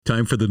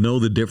Time for the Know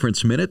the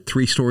Difference Minute.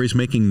 3 stories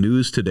making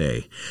news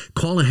today.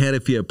 Call ahead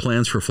if you have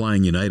plans for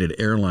flying United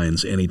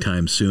Airlines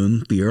anytime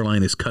soon. The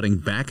airline is cutting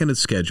back on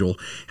its schedule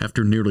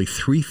after nearly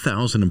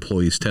 3,000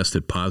 employees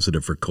tested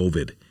positive for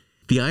COVID.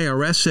 The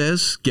IRS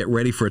says get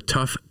ready for a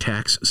tough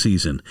tax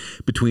season.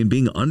 Between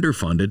being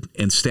underfunded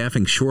and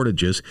staffing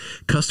shortages,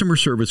 customer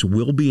service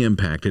will be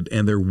impacted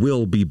and there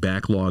will be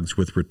backlogs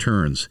with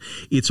returns.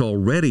 It's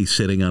already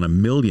sitting on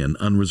 1 million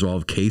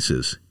unresolved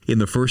cases. In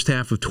the first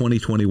half of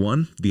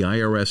 2021, the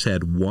IRS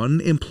had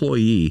 1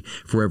 employee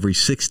for every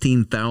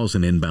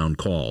 16,000 inbound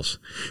calls.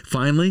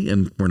 Finally,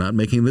 and we're not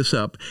making this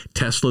up,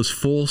 Tesla's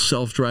full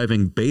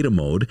self-driving beta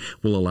mode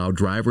will allow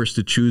drivers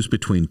to choose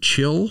between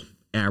chill,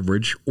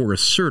 average, or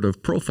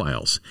assertive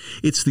profiles.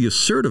 It's the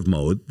assertive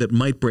mode that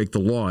might break the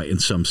law in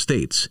some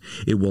states.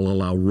 It will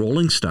allow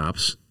rolling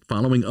stops,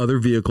 following other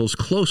vehicles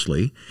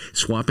closely,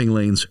 swapping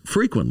lanes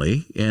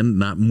frequently, and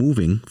not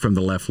moving from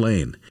the left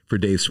lane. For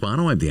Dave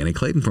Spano, I'm Danny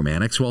Clayton from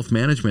Annex Wealth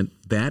Management.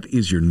 That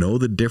is your Know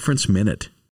the Difference Minute.